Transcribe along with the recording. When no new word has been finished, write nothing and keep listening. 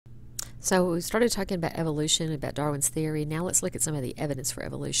So we started talking about evolution, about Darwin's theory. Now let's look at some of the evidence for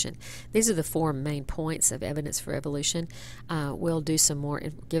evolution. These are the four main points of evidence for evolution. We'll do some more,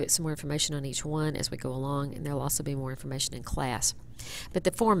 give it some more information on each one as we go along, and there'll also be more information in class. But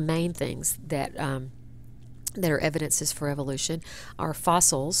the four main things that are evidences for evolution are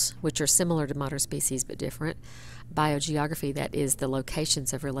fossils, which are similar to modern species but different. Biogeography, that is the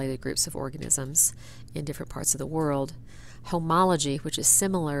locations of related groups of organisms in different parts of the world. Homology, which is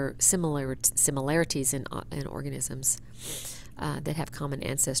similarities in organisms that have common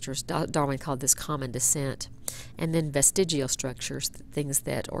ancestors. Darwin called this common descent. And then vestigial structures, things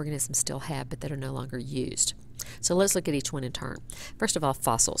that organisms still have but that are no longer used. So let's look at each one in turn. First of all,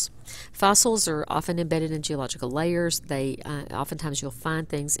 fossils. Fossils are often embedded in geological layers. They oftentimes you'll find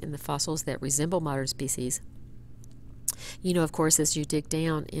things in the fossils that resemble modern species. You know, of course, as you dig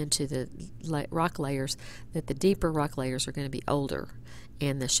down into the rock layers, that the deeper rock layers are going to be older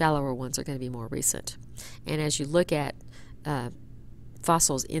and the shallower ones are going to be more recent. And as you look at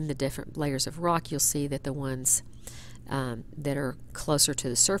fossils in the different layers of rock, you'll see that the ones that are closer to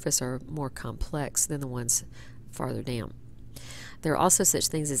the surface are more complex than the ones farther down. There are also such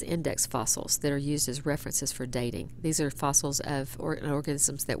things as index fossils that are used as references for dating. These are fossils of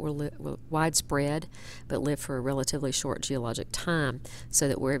organisms that were widespread but lived for a relatively short geologic time, so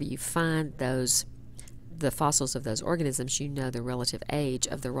that wherever you find the fossils of those organisms, you know the relative age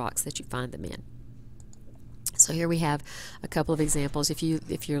of the rocks that you find them in. So here we have a couple of examples. If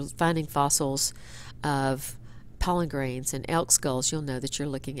you're finding fossils of pollen grains and elk skulls, you'll know that you're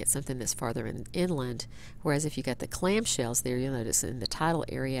looking at something that's farther inland, whereas if you got the clamshells there, you'll notice in the tidal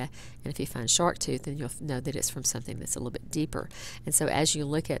area, and if you find shark tooth, then you'll know that it's from something that's a little bit deeper. And so as you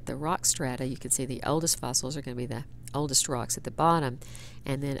look at the rock strata, you can see the oldest fossils are going to be the oldest rocks at the bottom,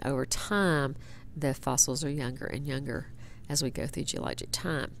 and then over time the fossils are younger and younger as we go through geologic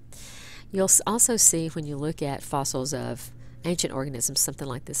time. You'll also see when you look at fossils of ancient organisms, something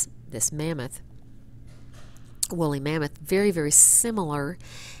like this mammoth, woolly mammoth, very, very similar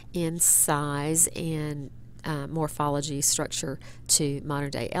in size and morphology, structure to modern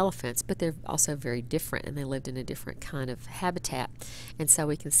day elephants, but they're also very different, and they lived in a different kind of habitat. And so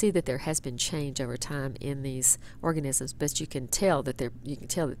we can see that there has been change over time in these organisms, but you can tell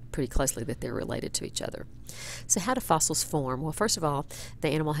pretty closely that they're related to each other. So how do fossils form? Well, first of all, the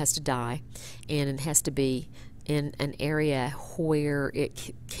animal has to die, and it has to be in an area where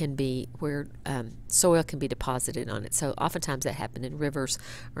it can be, where soil can be deposited on it. So oftentimes that happens in rivers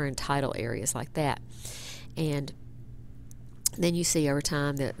or in tidal areas like that. And then you see over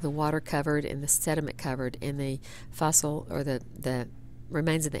time that the water covered and the sediment covered, and the fossil or the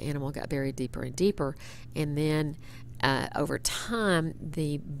remains of the animal got buried deeper and deeper, and then over time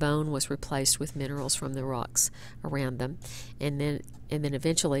the bone was replaced with minerals from the rocks around them, and then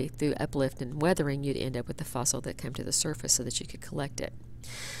eventually through uplift and weathering you'd end up with the fossil that came to the surface so that you could collect it.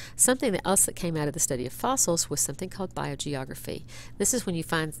 Something else that came out of the study of fossils was something called biogeography. This is when you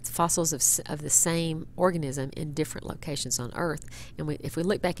find fossils of the same organism in different locations on Earth. And if we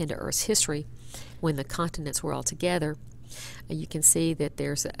look back into Earth's history, when the continents were all together, you can see that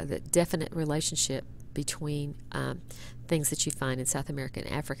there's a definite relationship between things that you find in South America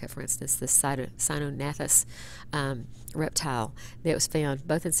and Africa. For instance, the Cyanonathus reptile that was found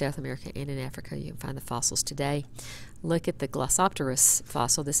both in South America and in Africa. You can find the fossils today. Look at the Glossopteris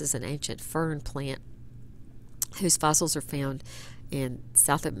fossil. This is an ancient fern plant whose fossils are found in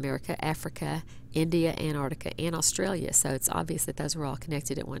South America, Africa, India, Antarctica, and Australia. So it's obvious that those were all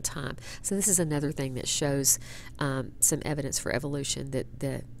connected at one time. So this is another thing that shows some evidence for evolution,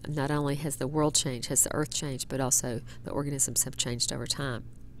 that not only has the world changed, has the earth changed, but also the organisms have changed over time.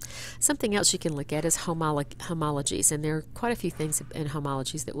 Something else you can look at is homologies, and there are quite a few things in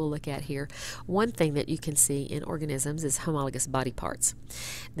homologies that we'll look at here. One thing that you can see in organisms is homologous body parts.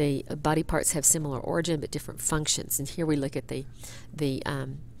 The body parts have similar origin but different functions, and here we look at the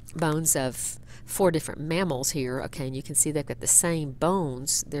bones of 4 different mammals here, okay, and you can see they've got the same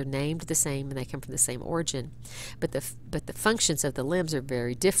bones. They're named the same and they come from the same origin, but the functions of the limbs are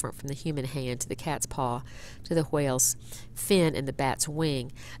very different, from the human hand to the cat's paw to the whale's fin and the bat's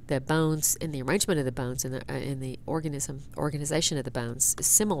wing. The bones and the arrangement of the bones and the organization of the bones is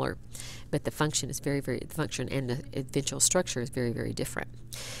similar, but the function is the function and the eventual structure is very, very different.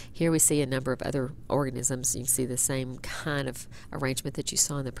 Here we see a number of other organisms. You can see the same kind of arrangement that you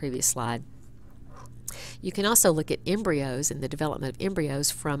saw in the previous slide. You can also look at embryos and the development of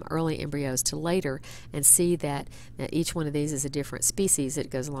embryos from early embryos to later and see that each one of these is a different species that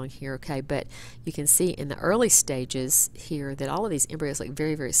goes along here, okay, but you can see in the early stages here that all of these embryos look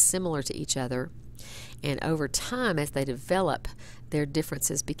very, very similar to each other. And over time, as they develop, their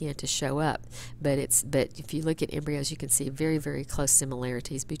differences begin to show up. But if you look at embryos, you can see very, very close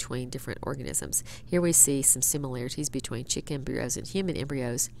similarities between different organisms. Here we see some similarities between chick embryos and human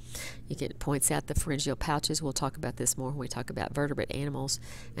embryos. It points out the pharyngeal pouches. We'll talk about this more when we talk about vertebrate animals,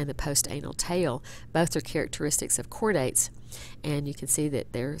 and the post-anal tail. Both are characteristics of chordates, and you can see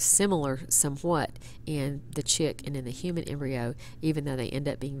that they're similar somewhat in the chick and in the human embryo, even though they end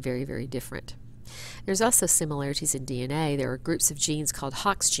up being very, very different. There's also similarities in DNA. There are groups of genes called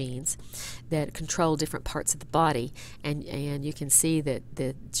Hox genes that control different parts of the body, and you can see that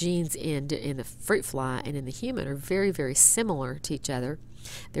the genes in the fruit fly and in the human are very, very similar to each other.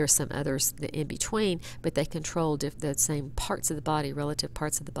 There are some others in between, but they control the same parts of the body, relative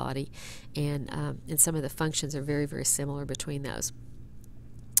parts of the body, and some of the functions are very, very similar between those.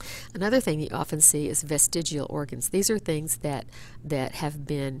 Another thing you often see is vestigial organs. These are things that have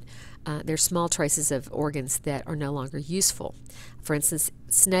been, they're small traces of organs that are no longer useful. For instance,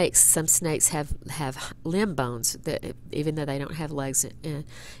 snakes, some snakes have limb bones, that even though they don't have legs, even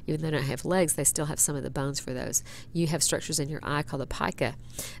though they don't have legs, they still have some of the bones for those. You have structures in your eye called a pica,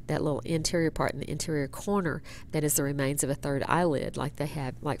 that little interior part in the interior corner that is the remains of a third eyelid,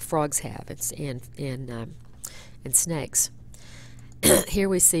 like frogs have, and snakes. Here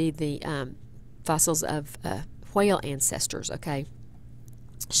we see the fossils of whale ancestors, okay,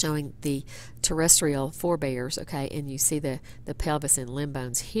 showing the terrestrial forebears, okay, and you see the pelvis and limb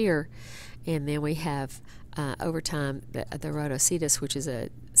bones here. And then we have, over time, the Rhodocetus, which is a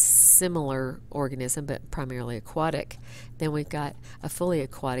similar organism but primarily aquatic. Then we've got a fully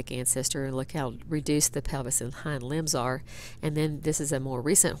aquatic ancestor, and look how reduced the pelvis and hind limbs are. And then this is a more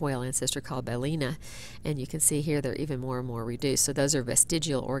recent whale ancestor called Balena, and you can see here they're even more and more reduced. So those are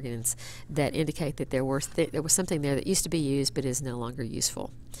vestigial organs that indicate that there was something there that used to be used but is no longer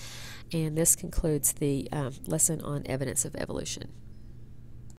useful. And this concludes the lesson on evidence of evolution.